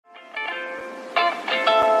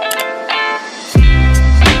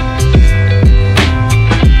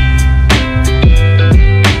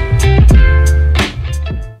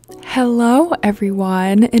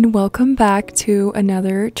everyone, and welcome back to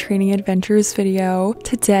another training adventures video.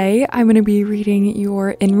 Today I'm going to be reading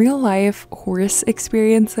your in real life horse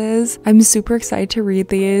experiences. I'm super excited to read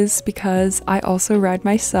these because I also ride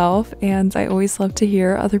myself and I always love to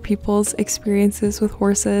hear other people's experiences with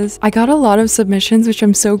horses. I got a lot of submissions, which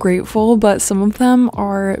I'm so grateful, but some of them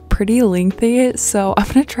are pretty lengthy, so I'm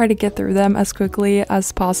going to try to get through them as quickly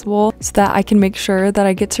as possible so that I can make sure that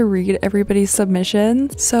I get to read everybody's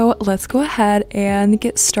submissions. So let's go ahead and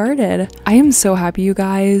get started. I am so happy, you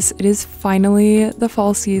guys. It is finally the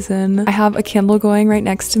fall season. I have a candle going right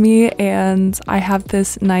next to me and I have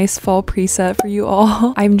this nice fall preset for you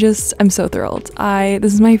all. I'm so thrilled.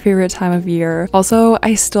 This is my favorite time of year. Also,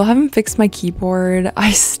 I still haven't fixed my keyboard.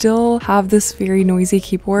 I still have this very noisy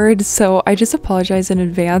keyboard, so I just apologize in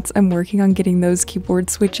advance. I'm working on getting those keyboard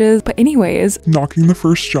switches. But anyways, knocking the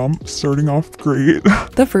first jump, starting off great.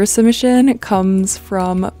 The first submission comes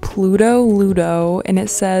from Pluto Ludo, and it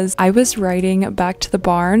says, I was riding back to the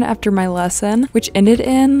barn after my lesson, which ended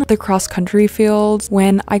in the cross-country field.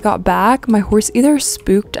 When I got back, my horse either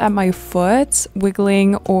spooked at my foot,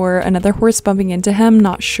 wiggling, or another horse bumping into him,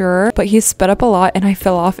 not sure, but he sped up a lot and I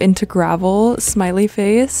fell off into gravel, smiley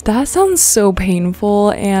face. That sounds so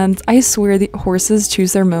painful, and I swear the horses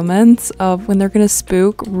choose their moments of when they're gonna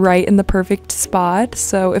spook right in the perfect spot.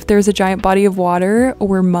 So if there's a giant body of water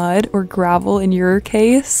or mud or gravel in your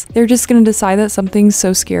case, they're just gonna decide that something's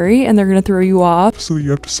so scary and they're gonna throw you off. So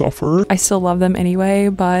you have to suffer. I still love them anyway,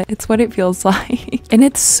 but it's what it feels like. And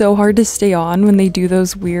it's so hard to stay on when they do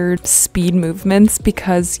those weird speed movements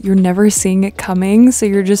because you're never seeing it coming. So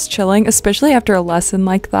you're just chilling, especially after a lesson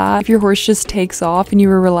like that. If your horse just takes off and you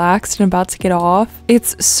were relaxed and about to get off,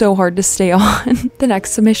 it's so hard to stay on. The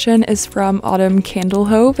next submission is from Autumn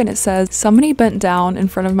Candlehope, and it says, somebody bent down in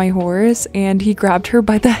front of my horse and he grabbed her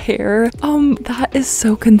by the hair. That is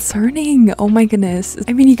so concerning. Oh my goodness.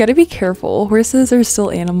 I mean, you gotta be careful. Horses are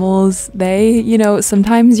still animals. They,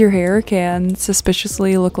 sometimes your hair can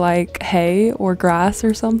suspiciously look like hay or grass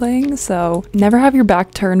or something. So never have your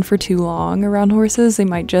back turned for too long around horses. They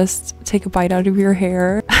might just take a bite out of your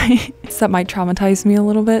hair. That might traumatize me a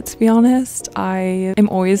little bit, to be honest. I am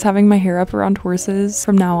always having my hair up around horses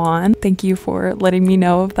from now on. Thank you for letting me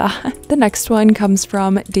know of that. The next one comes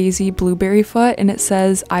from Daisy Blueberryfoot, and it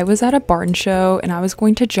says, I was at a barn show and I was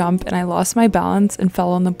going to jump and I lost my balance and fell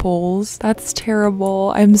on the poles. That's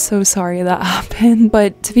terrible. I'm so sorry that happened.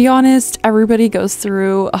 But to be honest, everybody goes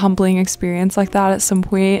through a humbling experience like that at some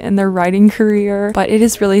point in their riding career. But it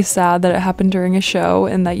is really sad that it happened during a show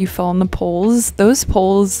and that you fell on the poles. Those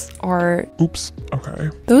poles are... Oops. Okay.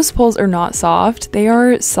 Those poles are not soft. They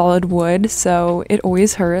are solid wood, so it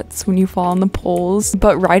always hurts when you fall on the poles.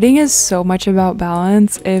 But riding is so much about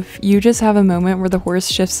balance. If you just have a moment where the horse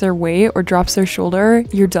shifts their weight or drops their shoulder,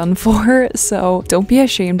 you're done for. So don't be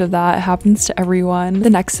ashamed of that. It happens to everyone. The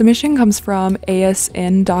next submission comes from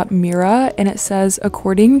asn.mira, and it says,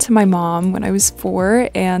 according to my mom, when I was 4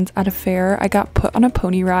 and at a fair, I got put on a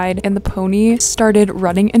pony ride and the pony started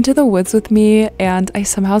running into the woods with me and I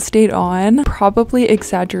somehow stayed on. Probably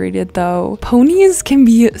exaggerated though. Ponies can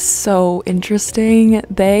be so interesting.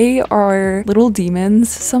 They are little demons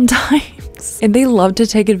sometimes and they love to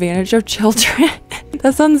take advantage of children.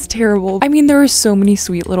 That sounds terrible. I mean, there are so many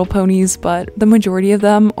sweet little ponies, but the majority of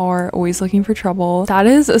them are always looking for trouble. That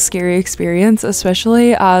is a scary experience,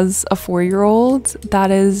 especially as a 4-year-old. That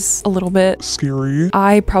is a little bit scary.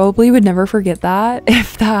 I probably would never forget that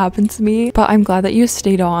if that happened to me, but I'm glad that you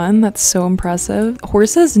stayed on. That's so impressive.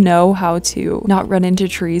 Horses know how to not run into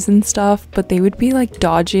trees and stuff, but they would be like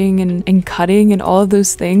dodging and cutting and all of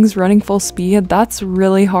those things, running full speed. That's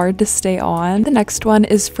really hard to stay on. The next one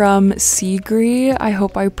is from Seagree. I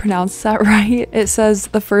hope I pronounced that right. It says,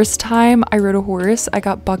 the first time I rode a horse, I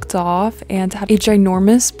got bucked off and had a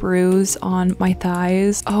ginormous bruise on my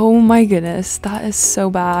thighs. Oh my goodness, that is so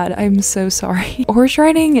bad. I'm so sorry. Horse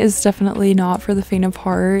riding is definitely not for the faint of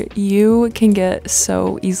heart. You can get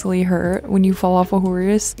so easily hurt when you fall off a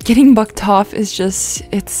horse. Getting bucked off is just,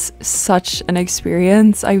 it's such an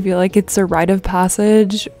experience. I feel like it's a rite of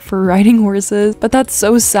passage for riding horses, but that's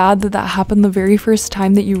so sad that that happened the very first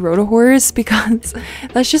time that you rode a horse, because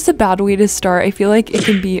that's just a bad way to start. I feel like it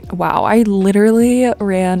can be, wow, I literally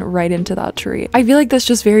ran right into that tree. I feel like that's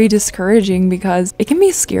just very discouraging because it can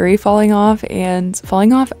be scary falling off, and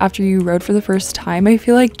falling off after you rode for the first time, I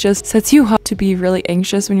feel like just sets you up to be really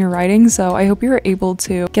anxious when you're riding. So I hope you're able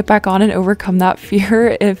to get back on and overcome that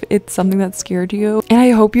fear if it's something that scared you. And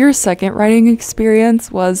I hope your second riding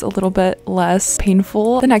experience was a little bit less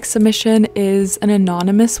painful. The next submission is an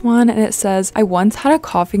anonymous one, and it it says, I once had a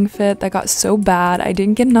coughing fit that got so bad I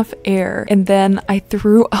didn't get enough air, and then I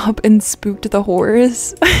threw up and spooked the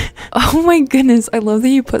horse. Oh my goodness, I love that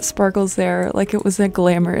you put sparkles there like it was a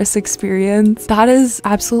glamorous experience. That is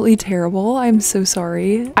absolutely terrible. I'm so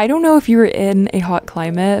sorry. I don't know if you're in a hot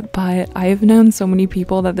climate, but I've known so many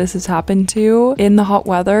people that this has happened to in the hot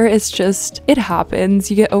weather. It's just, it happens.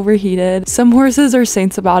 You get overheated. Some horses are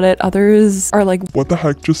saints about it. Others are like, what the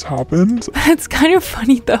heck just happened? It's kind of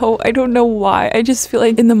funny though. I don't know why. I just feel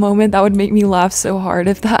like in the moment that would make me laugh so hard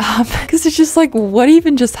if that happened, because it's just like, what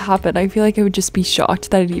even just happened? I feel like I would just be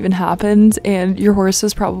shocked that it even happened, and your horse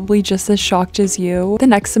was probably just as shocked as you. The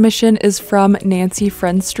next submission is from Nancy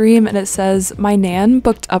Friendstream, and it says, my nan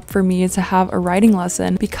booked up for me to have a riding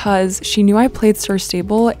lesson because she knew I played Star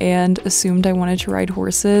Stable and assumed I wanted to ride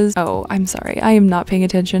horses. Oh, I'm sorry. I am not paying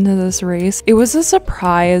attention to this race. It was a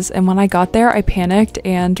surprise, and when I got there, I panicked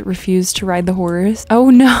and refused to ride the horse. Oh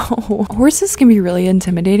no. Horses can be really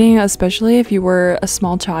intimidating, especially if you were a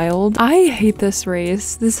small child. I hate this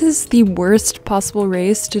race. This is the worst possible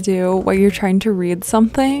race to do while you're trying to read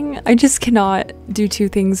something. I just cannot do two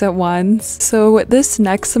things at once. So this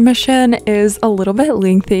next submission is a little bit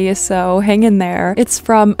lengthy, so hang in there. It's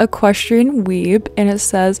from Equestrian Weeb, and it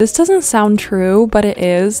says, this doesn't sound true, but it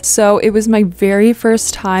is. So it was my very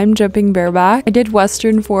first time jumping bareback. I did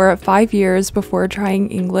Western for 5 years before trying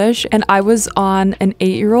English, and I was on an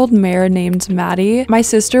 8-year-old mare named Maddie. My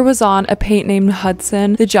sister was on a paint named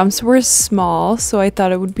Hudson. The jumps were small, so I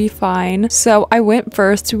thought it would be fine. So I went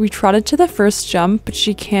first. We trotted to the first jump, but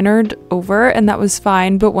she cantered over, and that was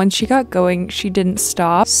fine. But when she got going, she didn't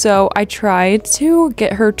stop. So I tried to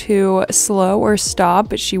get her to slow or stop,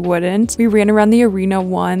 but she wouldn't. We ran around the arena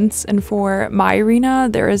once, and for my arena,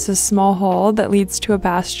 there is a small hall that leads to a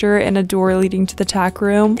pasture and a door leading to the tack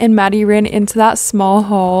room. And Maddie ran into that small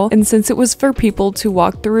hall, and since it was for people to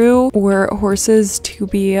walk through or horses to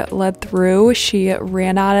be led through, she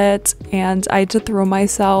ran at it, and I had to throw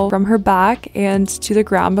myself from her back and to the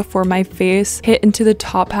ground before my face hit into the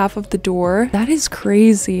top half of the door. That is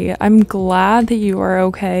crazy. I'm glad that you are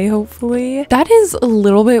okay, hopefully. That is a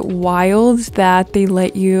little bit wild that they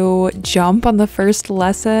let you jump on the first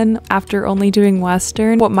lesson after only doing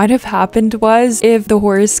Western. What might have happened was if the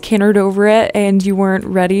horse cantered over it and you weren't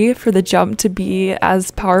ready for the jump to be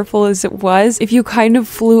as powerful as it was, if you kind of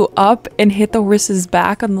flew up and hit the horse's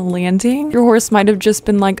back on the landing, your horse might have just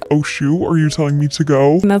been like, oh shoot, are you telling me to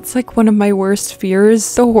go? and that's like one of my worst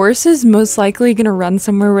fears. The horse is most likely gonna run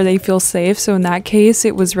somewhere where they feel safe, so in that case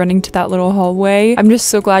it was running to that little hallway. I'm just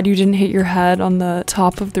so glad you didn't hit your head on the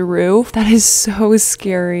top of the roof. That is so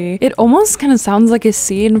scary. It almost kind of sounds like a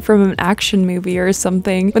scene from an action movie or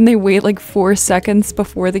something, when they wait like 4 seconds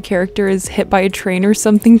before the character is hit by a train or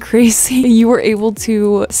something crazy. You were able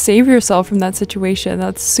to save yourself from that situation.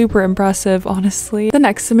 That's super impressive, honestly. The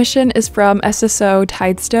next submission is from SSO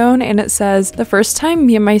Tidestone, and it says, the first time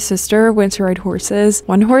me and my sister went to ride horses,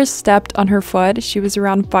 one horse stepped on her foot. She was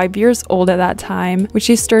around 5 years old at that time. When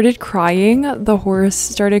she started crying, the horse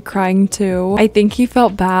started crying too. I think he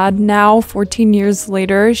felt bad. Now, 14 years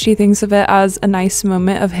later, she thinks of it as a nice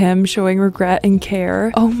moment of him showing regret and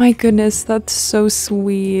care. Oh my goodness, that's so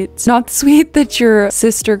sweet. Not sweet that your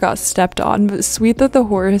sister got stepped on, but sweet that the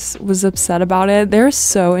horse was upset about it. They're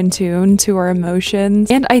so in tune to our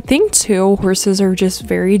emotions. And I think too, horses are just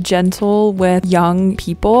very gentle with young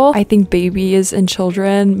people. I think babies and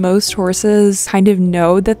children, most horses kind of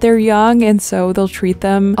know that they're young, and so they'll treat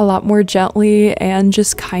them a lot more gently and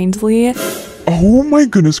just kindly. Oh my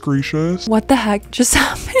goodness gracious. What the heck just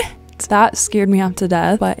happened? That scared me half to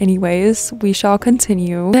death, but anyways, we shall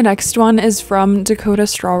continue. The next one is from Dakota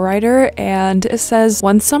Straw Rider, and it says,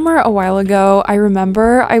 one summer a while ago, I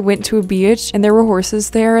remember I went to a beach and there were horses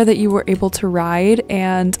there that you were able to ride,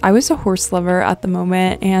 and I was a horse lover at the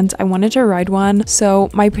moment and I wanted to ride one, so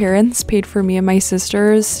my parents paid for me and my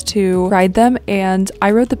sisters to ride them, and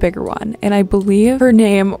I rode the bigger one, and I believe her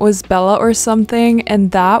name was Bella or something,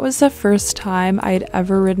 and that was the first time I had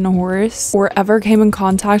ever ridden a horse or ever came in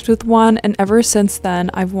contact with one. And ever since then,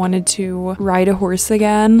 I've wanted to ride a horse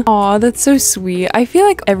again. Aw, that's so sweet. I feel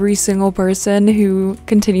like every single person who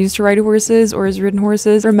continues to ride horses or has ridden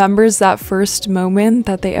horses remembers that first moment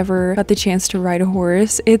that they ever got the chance to ride a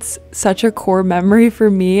horse. It's such a core memory for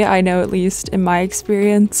me, I know, at least in my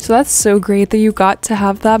experience. So that's so great that you got to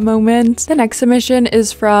have that moment. The next submission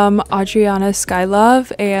is from Adriana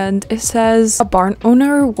Skylove, and it says, a barn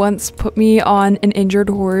owner once put me on an injured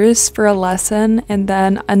horse for a lesson, and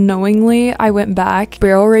then unknowingly unknowingly, I went back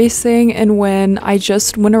barrel racing, and when I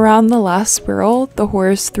just went around the last swirl, the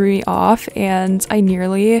horse threw me off and I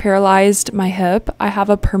nearly paralyzed my hip. I have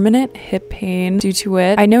a permanent hip pain due to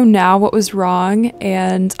it. I know now what was wrong,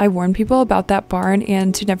 and I warned people about that barn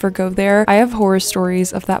and to never go there. I have horror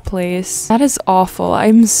stories of that place. That is awful.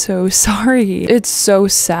 I'm so sorry. It's so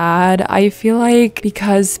sad. I feel like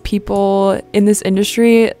because people in this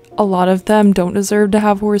industry, a lot of them don't deserve to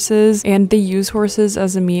have horses, and they use horses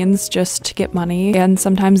as a means just to get money, and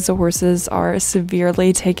sometimes the horses are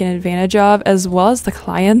severely taken advantage of, as well as the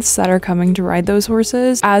clients that are coming to ride those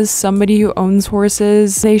horses. As somebody who owns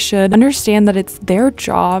horses, they should understand that it's their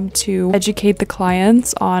job to educate the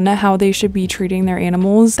clients on how they should be treating their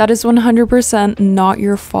animals. That is 100% not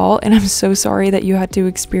your fault, and I'm so sorry that you had to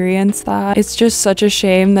experience that. It's just such a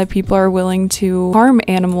shame that people are willing to harm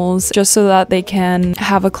animals just so that they can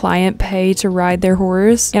have a client pay to ride their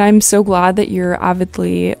horse. And I'm so glad that you're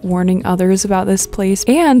avidly warning others about this place.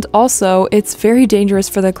 And also, it's very dangerous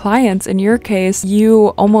for the clients. In your case, you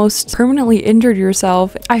almost permanently injured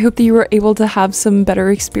yourself. I hope that you were able to have some better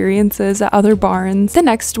experiences at other barns. The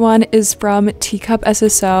next one is from Teacup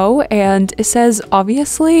SSO, and it says,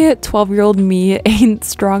 obviously 12-year-old me ain't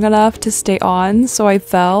strong enough to stay on, so I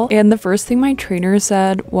fell. And the first thing my trainer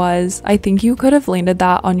said was, I think you could have landed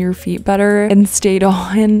that on your feet better and stayed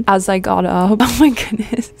on as I got up. Oh my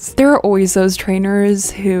goodness. There are always those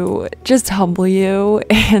trainers who just humble you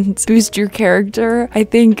and boost your character. I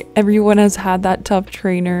think everyone has had that tough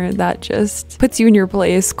trainer that just puts you in your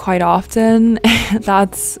place quite often.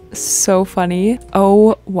 That's so funny.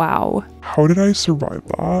 Oh, wow. How did I survive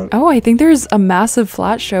that? Oh, I think there's a massive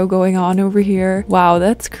flat show going on over here. Wow,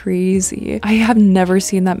 that's crazy. I have never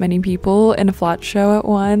seen that many people in a flat show at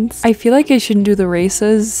once. I feel like I shouldn't do the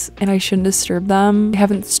races and I shouldn't disturb them. I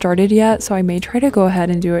haven't started yet, so I may try to go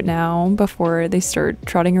ahead and do it now before they start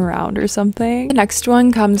trotting around or something. The next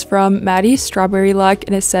one comes from Maddie's Strawberry Luck,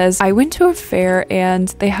 and it says, I went to a fair and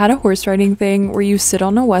they had a horse riding thing where you sit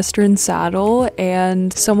on a western saddle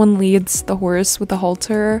and someone leads the horse with a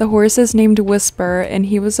halter. The horse is named 𝑰𝒏𝒅, and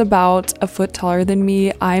he was about a foot taller than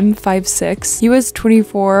me. I'm 5'6". He was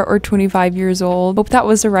 24 or 25 years old. Hope that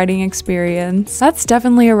was a riding experience. That's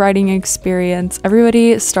definitely a riding experience.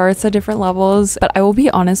 Everybody starts at different levels, but I will be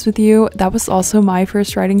honest with you, that was also my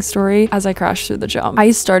first riding story as I crashed through the jump.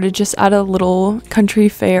 I started just at a little country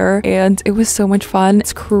fair and it was so much fun.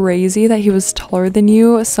 It's crazy that he was taller than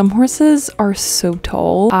you. Some horses are so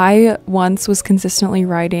tall. I once was consistently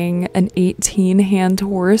riding an 18-hand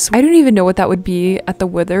horse. I don't even know what that would be at the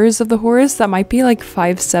withers of the horse. That might be like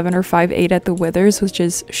 5'7" or 5'8" at the withers, which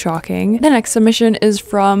is shocking. The next submission is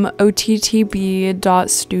from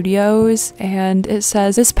 �ＯTTB.studios, and it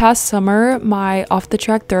says, this past summer, my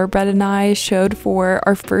off-the-track thoroughbred and I showed for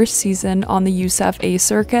our first season on the 𝑰𝒐𝒄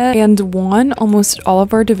circuit and won almost all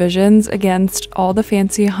of our divisions against all the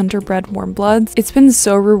fancy hunter-bred warm bloods. It's been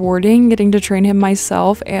so rewarding getting to train him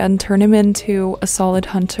myself and turn him into a solid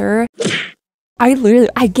hunter. I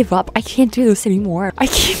give up. I can't do this anymore. I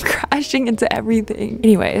keep crashing into everything.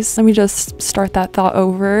 Anyways, let me just start that thought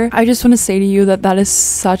over. I just want to say to you that that is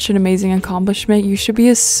such an amazing accomplishment. You should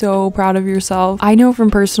be so proud of yourself. I know from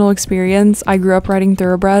personal experience, I grew up riding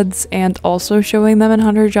thoroughbreds and also showing them in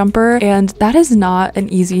Hunter Jumper, and that is not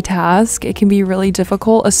an easy task. It can be really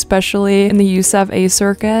difficult, especially in the 𝑰𝒐𝒄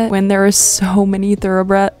circuit when there are so many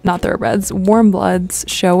warm bloods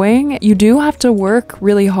showing. You do have to work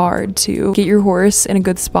really hard to get your horse in a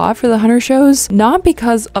good spot for the hunter shows, not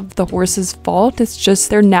because of the horse's fault. It's just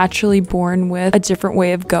they're naturally born with a different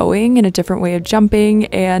way of going and a different way of jumping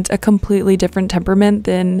and a completely different temperament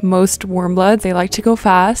than most warm bloods. They like to go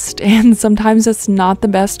fast, and sometimes it's not the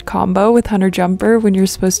best combo with Hunter Jumper when you're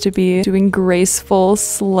supposed to be doing graceful,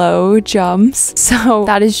 slow jumps. So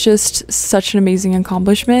that is just such an amazing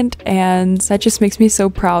accomplishment, and that just makes me so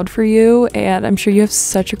proud for you, and I'm sure you have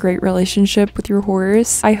such a great relationship with your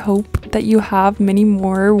horse. I hope that you have many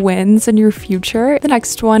more wins in your future. The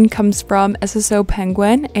next one comes from SSO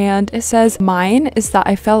Penguin, and it says, mine is that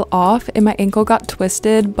I fell off and my ankle got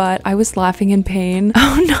twisted, but I was laughing in pain.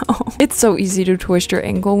 Oh no. It's so easy to twist your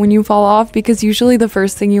ankle when you fall off because usually the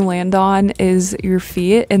first thing you land on is your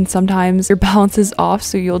feet, and sometimes your balance is off,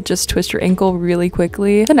 so you'll just twist your ankle really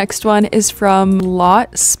quickly. The next one is from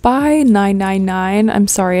LotSpy999. I'm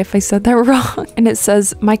sorry if I said that wrong. And it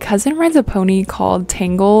says, my cousin rides a pony called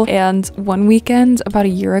Tangle, and one weekend about a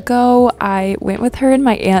year ago, I went with her and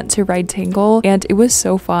my aunt to ride Tangle, and it was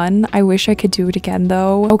so fun. I wish I could do it again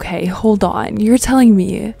though. Okay, hold on. You're telling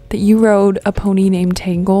me that you rode a pony named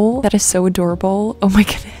Tangle? That is so adorable. Oh my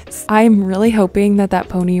goodness. cute. I'm really hoping that that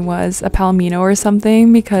pony was a palomino or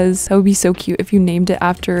something, because that would be so cute if you named it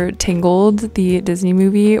after Tangled, the Disney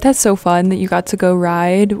movie. That's so fun that you got to go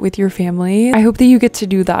ride with your family. I hope that you get to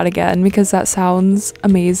do that again, because that sounds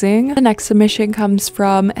amazing. The next submission comes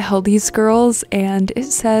from Healthy's Girls, and it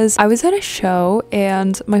says, I was at a show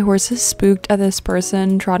and my horse is spooked at this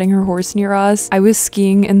person trotting her horse near us. I was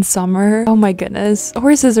skiing in summer. Oh my goodness.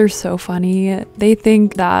 Horses are so funny. They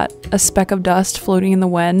think that a speck of dust floating in the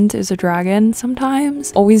wind is a dragon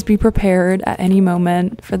sometimes. Always be prepared at any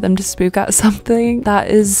moment for them to spook at something. That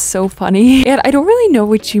is so funny. And I don't really know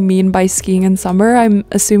what you mean by skiing in summer. I'm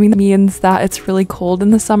assuming that means that it's really cold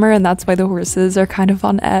in the summer and that's why the horses are kind of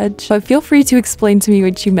on edge. But feel free to explain to me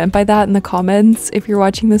what you meant by that in the comments if you're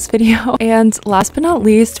watching this video. And last but not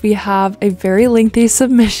least, we have a very lengthy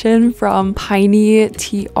submission from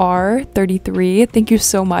𝘏𝘦𝘭𝘭𝘰 Thank you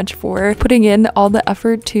so much for putting in all the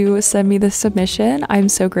effort to send me this submission. I'm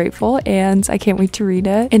so grateful and I can't wait to read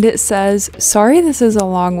it. And it says, sorry this is a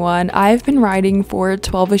long one. I've been riding for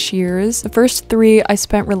 12-ish years. The first 3 I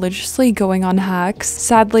spent religiously going on hacks.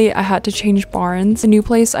 Sadly, I had to change barns. The new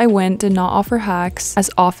place I went did not offer hacks as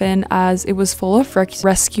often as it was full of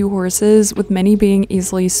rescue horses, with many being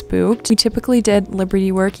easily spooked. We typically did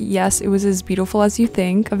Liberty work. Yes, it was as beautiful as you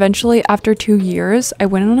think. Eventually, after 2 years, I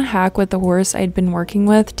went on a hack with the horse I had been working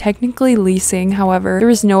with, technically leasing. However, there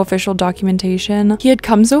was no official documentation. He had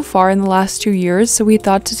come so far in the last 2 years, so we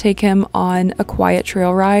thought to take him on a quiet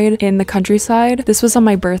trail ride in the countryside. This was on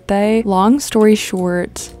my birthday. Long story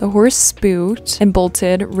short, the horse spooked and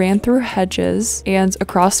bolted, ran through hedges and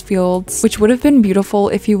across fields, which would have been beautiful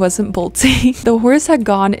if he wasn't bolting. The horse had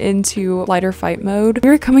gone into flight or fight mode. We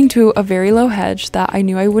were coming to a very low hedge that I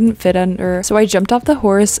knew I wouldn't fit under, so I jumped off the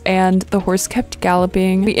horse and the horse kept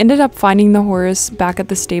galloping. We ended up finding the horse back at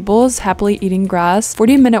the stables, happily eating grass.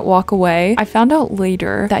 40-minute walk away, I found out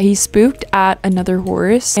later that he spooked at another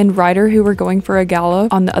horse and rider who were going for a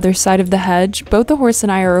gallop on the other side of the hedge. Both the horse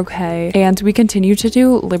and I are okay, and we continue to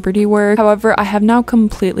do Liberty work. However, I have now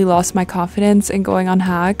completely lost my confidence in going on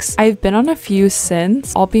hacks. I've been on a few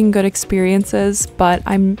since, all being good experiences, but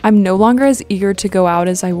I'm no longer as eager to go out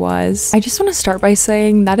as I was. I just want to start by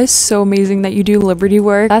saying that is so amazing that you do Liberty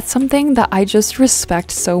work. That's something that I just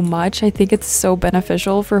respect so much. I think it's so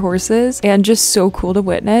beneficial for horses and just so cool to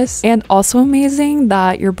witness, and also amazing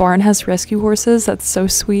that your barn has rescue horses. That's so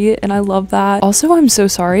sweet and I love that. Also, I'm so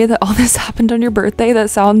sorry that all this happened on your birthday. That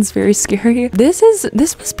sounds very scary. This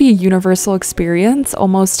must be a universal experience,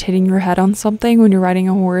 almost hitting your head on something when you're riding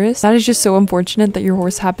a horse. That is just so unfortunate that your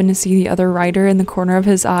horse happened to see the other rider in the corner of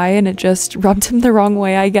his eye and it just rubbed him the wrong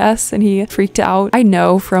way, I guess, and he freaked out. I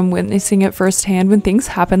know from witnessing it firsthand, when things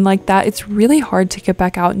happen like that, it's really hard to get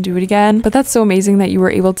back out and do it again, but that's so amazing that you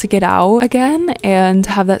were able to get out again and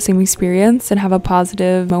have that same experience and have a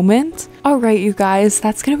positive moment. Alright you guys,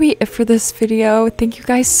 that's gonna be it for this video. Thank you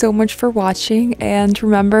guys so much for watching, and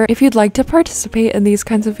remember, if you'd like to participate in these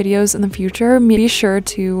kinds of videos in the future, be sure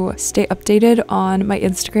to stay updated on my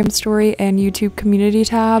Instagram story and YouTube community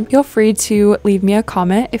tab. Feel free to leave me a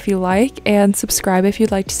comment if you like, and subscribe if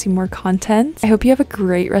you'd like to see more content. I hope you have a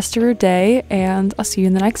great rest of your day, and I'll see you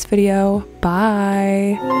in the next video.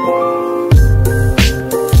 Bye!